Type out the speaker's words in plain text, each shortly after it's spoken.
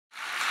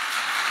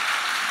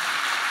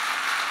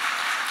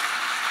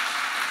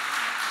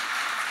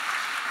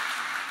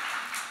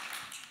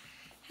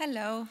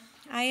Hello,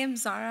 I am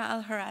Zahra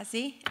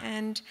Al-Harazi,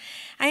 and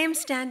I am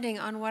standing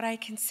on what I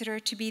consider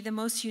to be the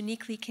most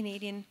uniquely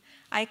Canadian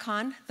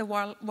icon, the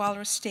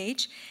Walrus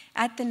stage,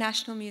 at the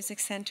National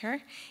Music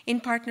Centre, in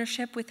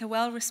partnership with a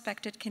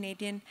well-respected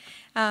Canadian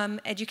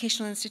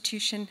educational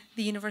institution,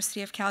 the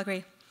University of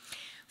Calgary.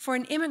 For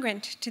an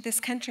immigrant to this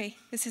country,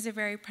 this is a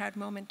very proud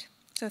moment,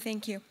 so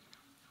thank you.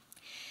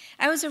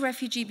 I was a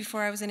refugee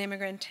before I was an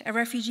immigrant, a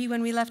refugee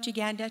when we left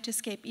Uganda to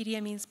escape Idi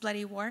Amin's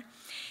bloody war,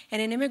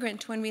 and an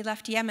immigrant when we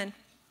left Yemen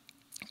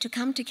to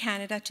come to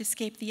Canada to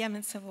escape the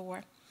Yemen civil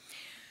war.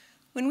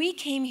 When we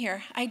came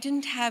here, I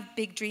didn't have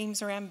big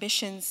dreams or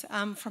ambitions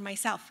for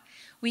myself.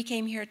 We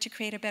came here to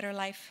create a better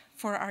life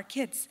for our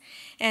kids,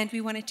 and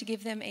we wanted to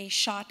give them a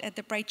shot at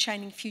the bright,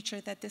 shining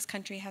future that this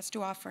country has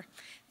to offer,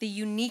 the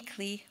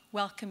uniquely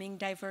welcoming,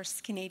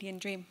 diverse Canadian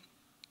dream.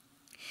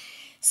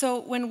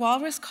 So when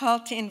Walrus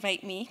called to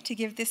invite me to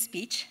give this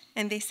speech,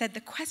 and they said the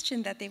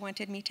question that they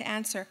wanted me to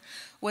answer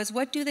was,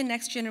 what do the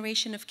next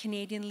generation of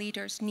Canadian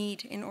leaders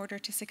need in order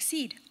to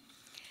succeed?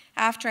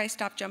 After I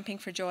stopped jumping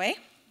for joy,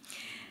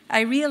 I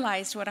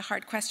realized what a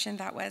hard question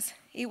that was.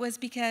 It was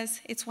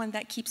because it's one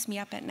that keeps me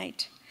up at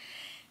night.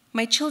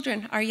 My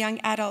children are young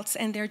adults,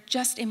 and they're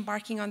just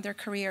embarking on their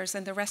careers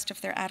and the rest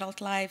of their adult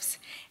lives.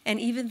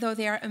 And even though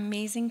they are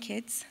amazing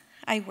kids,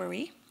 I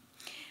worry.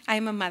 I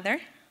am a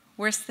mother.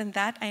 Worse than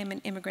that, I am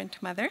an immigrant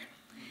mother.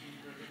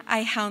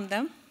 I hound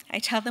them. I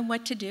tell them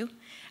what to do.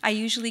 I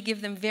usually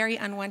give them very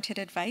unwanted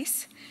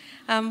advice.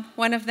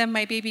 One of them,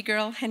 my baby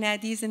girl,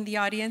 Hanadi, is in the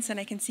audience, and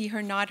I can see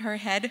her nod her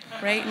head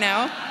right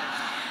now.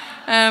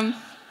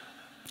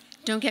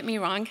 Don't get me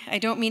wrong. I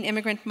don't mean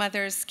immigrant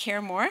mothers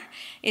care more.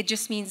 It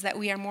just means that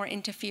we are more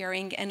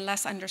interfering and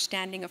less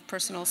understanding of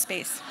personal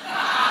space.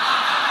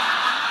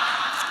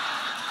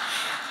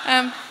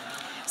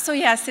 So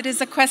yes, it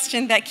is a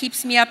question that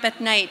keeps me up at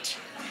night.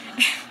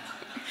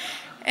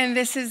 And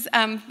this is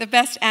the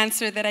best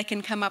answer that I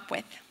can come up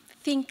with.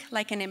 Think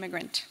like an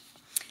immigrant.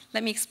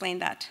 Let me explain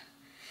that.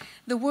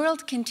 The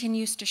world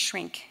continues to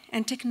shrink,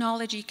 and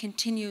technology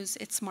continues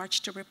its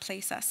march to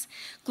replace us.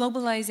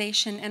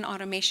 Globalization and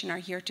automation are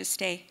here to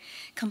stay.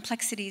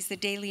 Complexity is the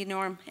daily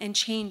norm, and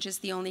change is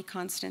the only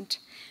constant.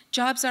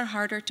 Jobs are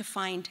harder to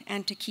find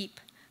and to keep.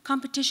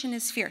 Competition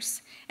is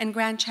fierce, and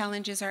grand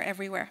challenges are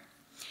everywhere.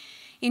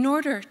 In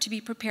order to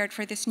be prepared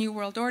for this new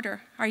world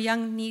order, our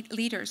young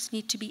leaders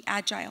need to be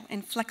agile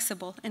and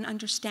flexible and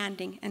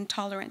understanding and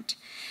tolerant.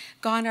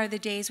 Gone are the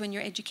days when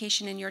your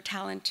education and your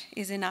talent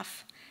is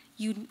enough.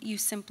 You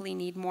simply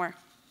need more.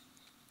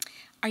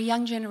 Our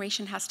young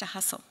generation has to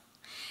hustle.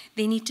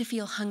 They need to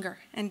feel hunger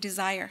and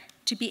desire,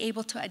 to be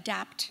able to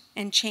adapt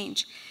and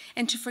change,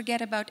 and to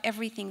forget about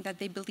everything that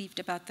they believed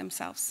about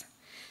themselves.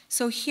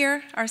 So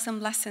here are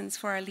some lessons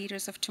for our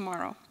leaders of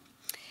tomorrow.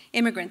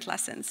 Immigrant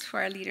lessons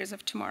for our leaders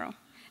of tomorrow.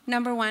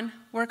 Number one,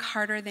 work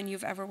harder than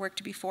you've ever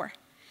worked before.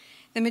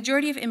 The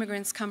majority of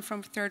immigrants come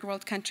from third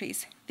world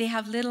countries. They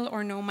have little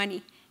or no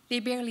money. They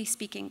barely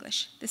speak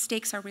English. The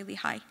stakes are really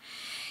high.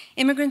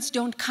 Immigrants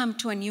don't come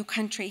to a new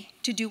country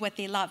to do what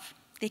they love.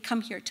 They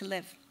come here to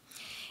live.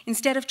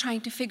 Instead of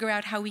trying to figure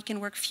out how we can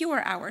work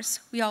fewer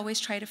hours, we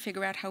always try to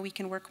figure out how we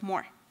can work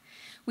more.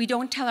 We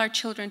don't tell our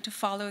children to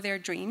follow their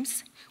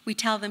dreams. We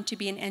tell them to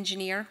be an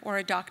engineer or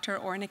a doctor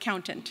or an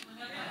accountant.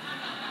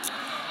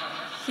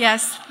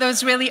 Yes,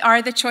 those really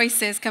are the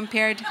choices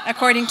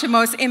according to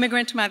most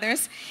immigrant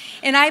mothers.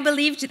 And I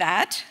believed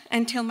that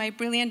until my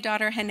brilliant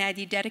daughter,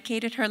 Hanadi,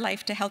 dedicated her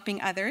life to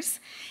helping others.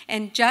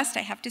 And I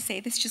have to say,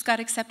 this just got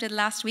accepted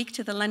last week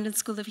to the London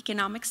School of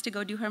Economics to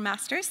go do her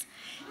master's.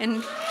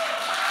 And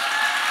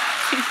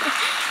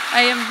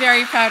I am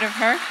very proud of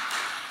her.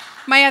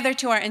 My other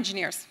two are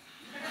engineers.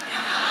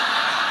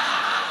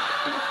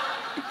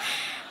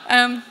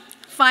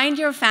 Find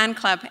your fan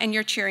club and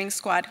your cheering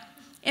squad.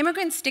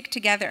 Immigrants stick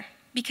together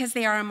because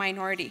they are a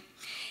minority.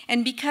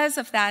 And because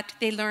of that,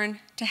 they learn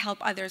to help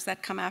others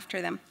that come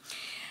after them.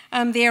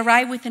 They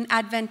arrive with an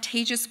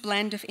advantageous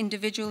blend of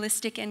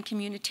individualistic and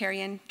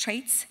communitarian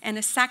traits and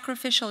a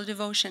sacrificial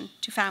devotion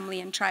to family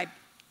and tribe,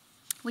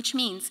 which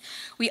means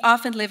we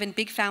often live in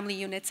big family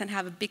units and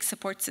have a big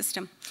support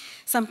system,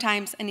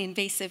 sometimes an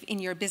invasive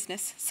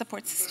in-your-business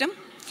support system.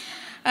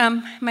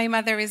 My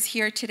mother is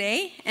here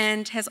today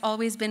and has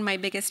always been my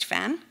biggest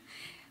fan,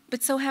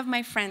 but so have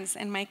my friends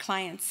and my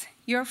clients.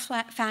 Your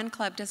fan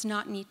club does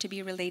not need to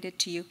be related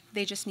to you.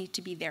 They just need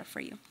to be there for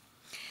you.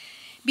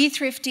 Be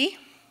thrifty.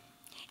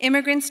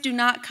 Immigrants do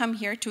not come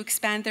here to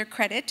expand their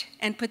credit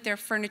and put their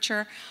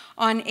furniture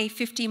on a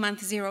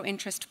 50-month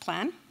zero-interest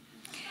plan.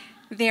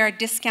 They are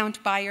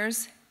discount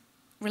buyers,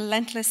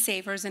 relentless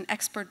savers, and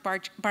expert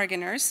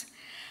bargainers.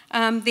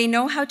 They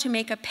know how to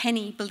make a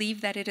penny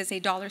believe that it is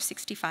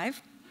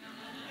 $1.65.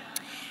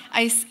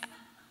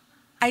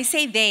 I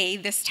say they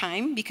this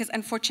time because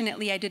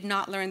unfortunately I did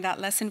not learn that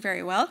lesson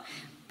very well,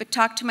 but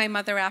talk to my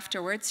mother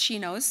afterwards, she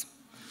knows.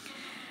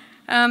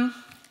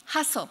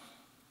 Hustle.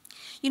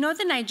 You know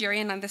the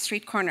Nigerian on the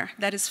street corner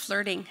that is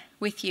flirting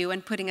with you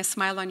and putting a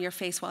smile on your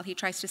face while he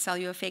tries to sell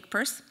you a fake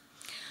purse?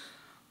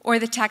 or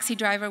the taxi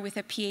driver with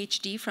a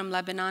PhD from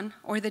Lebanon,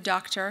 or the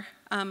doctor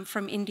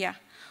from India,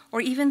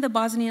 or even the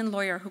Bosnian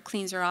lawyer who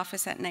cleans your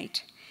office at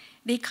night.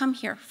 They come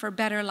here for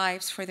better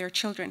lives for their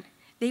children.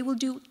 They will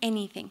do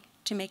anything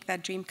to make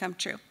that dream come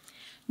true.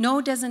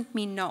 No doesn't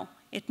mean no.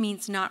 It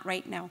means not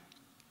right now.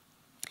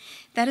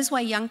 That is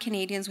why young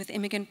Canadians with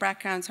immigrant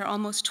backgrounds are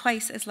almost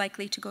twice as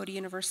likely to go to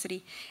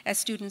university as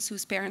students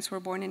whose parents were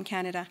born in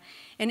Canada.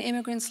 And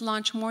immigrants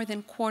launch more than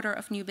a quarter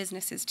of new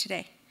businesses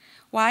today.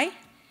 Why?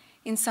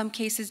 In some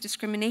cases,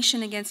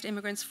 discrimination against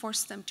immigrants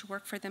forced them to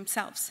work for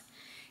themselves.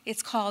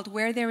 It's called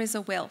where there is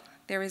a will,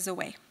 there is a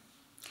way.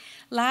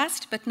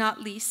 Last but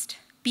not least,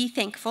 be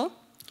thankful.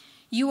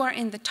 You are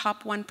in the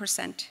top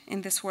 1%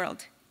 in this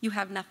world. You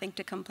have nothing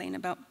to complain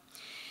about.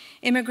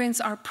 Immigrants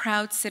are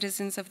proud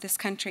citizens of this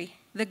country.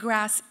 The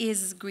grass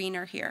is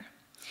greener here.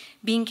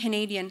 Being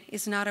Canadian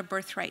is not a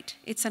birthright.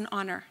 It's an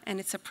honor and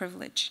it's a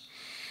privilege.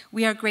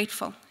 We are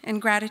grateful,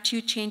 and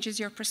gratitude changes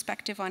your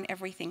perspective on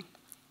everything.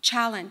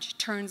 Challenge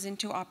turns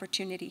into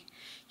opportunity.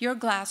 Your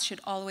glass should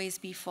always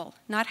be full,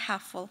 not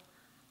half full,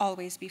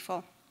 always be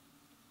full.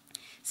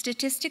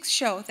 Statistics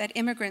show that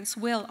immigrants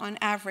will, on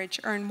average,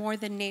 earn more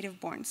than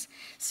native-borns,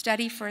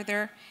 study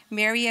further,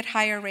 marry at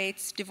higher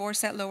rates,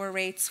 divorce at lower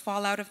rates,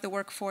 fall out of the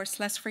workforce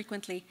less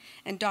frequently,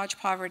 and dodge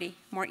poverty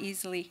more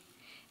easily.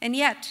 And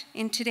yet,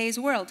 in today's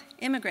world,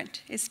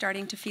 immigrant is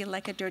starting to feel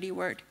like a dirty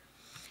word.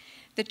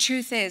 The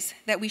truth is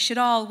that we should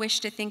all wish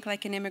to think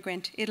like an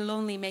immigrant. It'll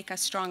only make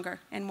us stronger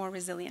and more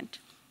resilient.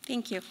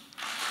 Thank you.